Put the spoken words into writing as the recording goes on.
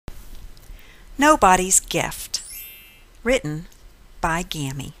Nobody's Gift. Written by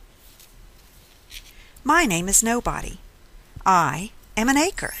Gammie. My name is Nobody. I am an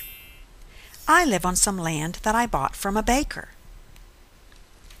acre. I live on some land that I bought from a baker.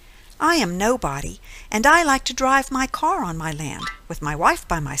 I am nobody, and I like to drive my car on my land with my wife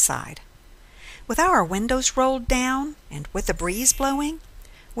by my side. With our windows rolled down and with the breeze blowing,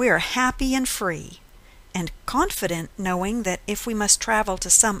 we are happy and free, and confident knowing that if we must travel to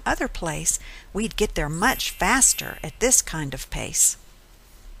some other place, we'd get there much faster at this kind of pace.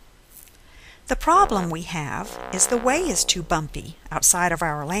 The problem we have is the way is too bumpy outside of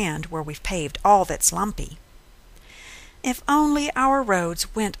our land where we've paved all that's lumpy. If only our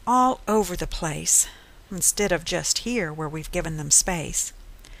roads went all over the place, instead of just here where we've given them space,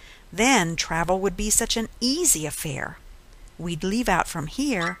 then travel would be such an easy affair. We'd leave out from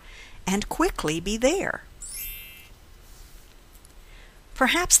here and quickly be there.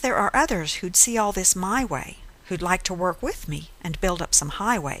 Perhaps there are others who'd see all this my way, who'd like to work with me and build up some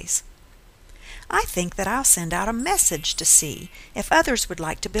highways. I think that I'll send out a message to see if others would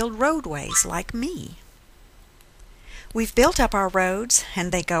like to build roadways like me. We've built up our roads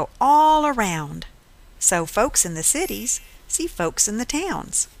and they go all around, so folks in the cities see folks in the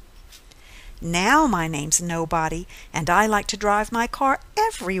towns. Now my name's Nobody, and I like to drive my car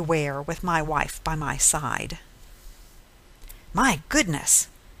everywhere with my wife by my side. My goodness,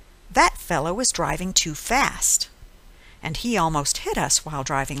 that fellow is driving too fast, and he almost hit us while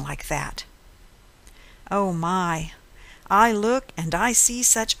driving like that. Oh my, I look and I see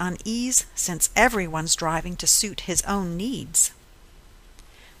such unease since everyone's driving to suit his own needs.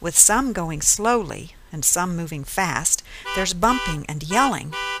 With some going slowly and some moving fast, there's bumping and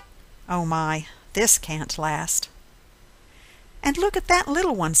yelling. Oh my, this can't last. And look at that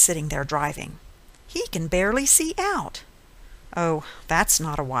little one sitting there driving. He can barely see out. Oh, that's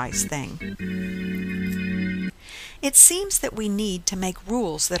not a wise thing. It seems that we need to make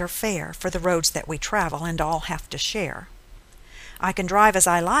rules that are fair for the roads that we travel and all have to share. I can drive as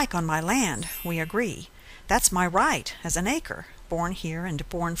I like on my land, we agree. That's my right as an acre, born here and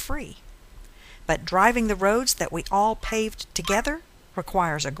born free. But driving the roads that we all paved together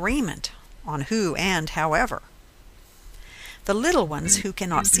requires agreement on who and however. The little ones who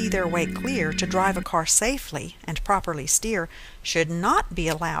cannot see their way clear to drive a car safely and properly steer should not be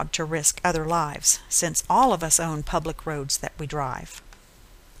allowed to risk other lives, since all of us own public roads that we drive.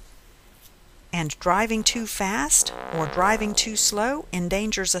 And driving too fast or driving too slow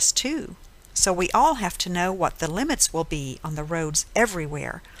endangers us too, so we all have to know what the limits will be on the roads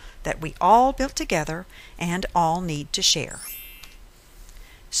everywhere that we all built together and all need to share.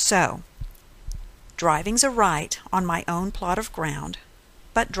 So, driving's a right on my own plot of ground,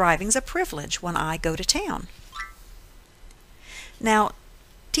 but driving's a privilege when I go to town. Now,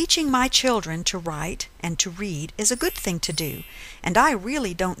 teaching my children to write and to read is a good thing to do, and I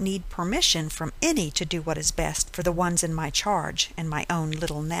really don't need permission from any to do what is best for the ones in my charge and my own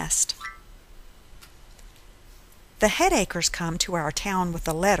little nest. The headacres come to our town with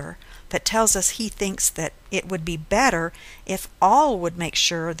a letter that tells us he thinks that it would be better if all would make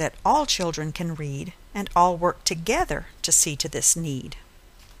sure that all children can read and all work together to see to this need.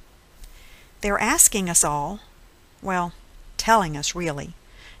 They're asking us all, well, telling us really,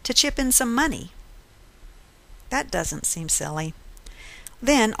 to chip in some money. That doesn't seem silly.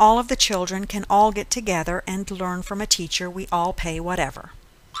 Then all of the children can all get together and learn from a teacher we all pay whatever.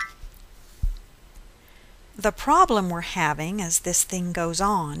 The problem we're having as this thing goes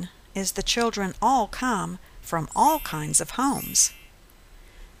on is the children all come from all kinds of homes.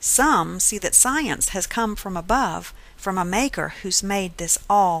 Some see that science has come from above, from a maker who's made this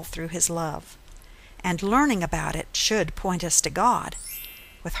all through his love, and learning about it should point us to God,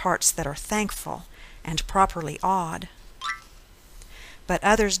 with hearts that are thankful and properly awed. But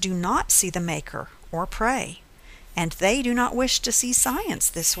others do not see the maker or pray, and they do not wish to see science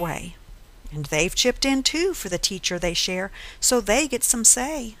this way. And they've chipped in too for the teacher they share, so they get some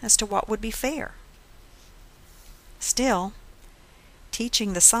say as to what would be fair. Still,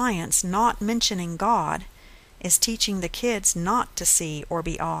 teaching the science not mentioning God is teaching the kids not to see or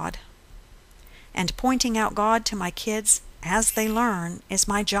be awed. And pointing out God to my kids as they learn is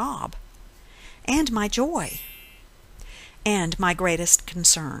my job, and my joy, and my greatest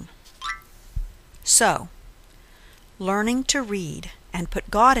concern. So, learning to read and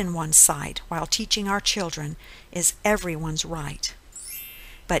put God in one's sight while teaching our children is everyone's right.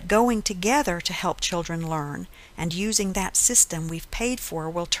 But going together to help children learn and using that system we've paid for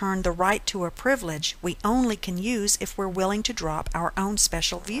will turn the right to a privilege we only can use if we're willing to drop our own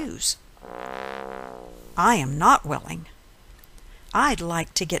special views. I am not willing. I'd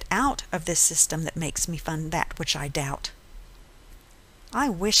like to get out of this system that makes me fund that which I doubt. I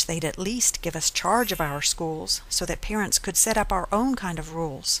wish they'd at least give us charge of our schools so that parents could set up our own kind of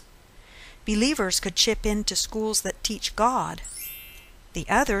rules. Believers could chip in to schools that teach God. The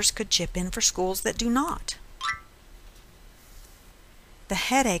others could chip in for schools that do not. The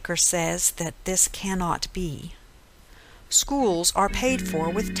headacre says that this cannot be. Schools are paid for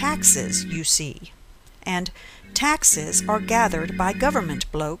with taxes, you see, and taxes are gathered by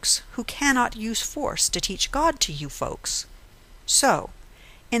government blokes who cannot use force to teach God to you folks. So,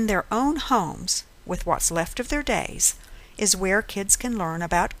 in their own homes, with what's left of their days, is where kids can learn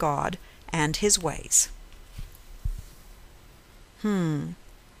about God and His ways.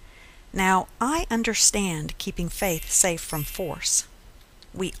 Now, I understand keeping faith safe from force.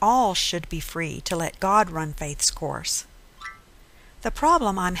 We all should be free to let God run faith's course. The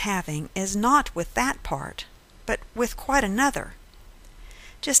problem I'm having is not with that part, but with quite another.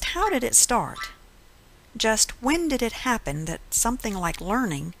 Just how did it start? Just when did it happen that something like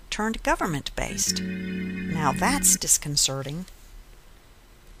learning turned government-based? Now that's disconcerting.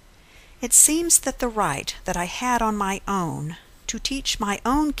 It seems that the right that I had on my own to teach my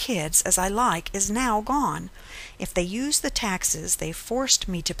own kids as I like is now gone, if they use the taxes they've forced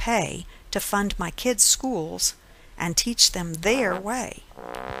me to pay to fund my kids' schools and teach them their way.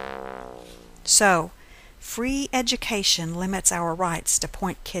 So, free education limits our rights to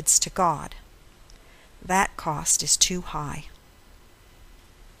point kids to God. That cost is too high.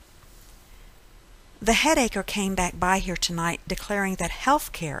 The headacre came back by here tonight declaring that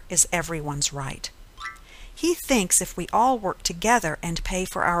health care is everyone's right. He thinks if we all work together and pay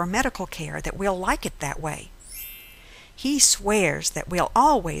for our medical care that we'll like it that way. He swears that we'll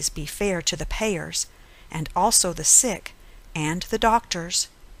always be fair to the payers, and also the sick, and the doctors,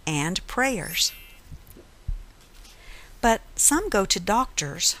 and prayers. But some go to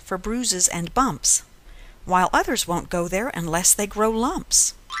doctors for bruises and bumps, while others won't go there unless they grow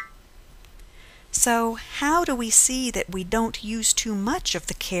lumps. So how do we see that we don't use too much of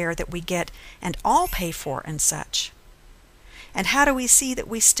the care that we get and all pay for and such? And how do we see that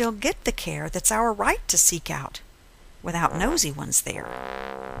we still get the care that's our right to seek out, without nosy ones there?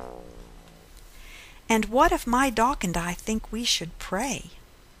 And what if my doc and I think we should pray?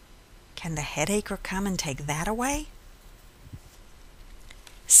 Can the headacre come and take that away?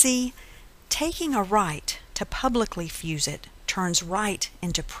 See, taking a right to publicly fuse it turns right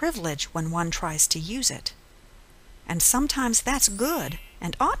into privilege when one tries to use it. And sometimes that's good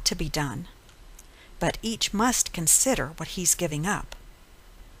and ought to be done. But each must consider what he's giving up.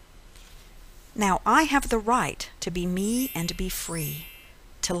 Now I have the right to be me and be free,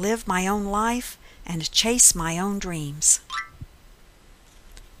 to live my own life and chase my own dreams.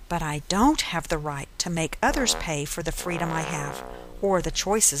 But I don't have the right to make others pay for the freedom I have or the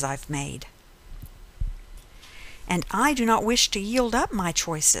choices I've made. And I do not wish to yield up my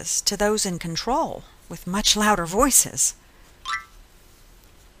choices to those in control with much louder voices.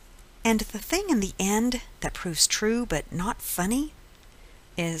 And the thing in the end that proves true but not funny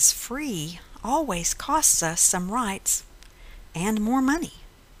is free always costs us some rights and more money.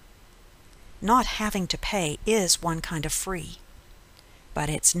 Not having to pay is one kind of free, but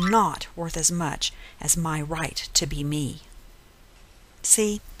it's not worth as much as my right to be me.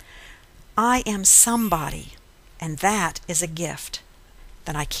 See, I am somebody, and that is a gift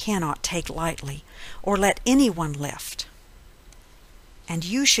that I cannot take lightly or let anyone lift. And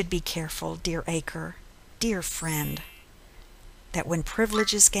you should be careful, dear acre, dear friend, that when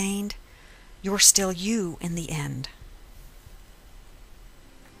privilege is gained, you're still you in the end.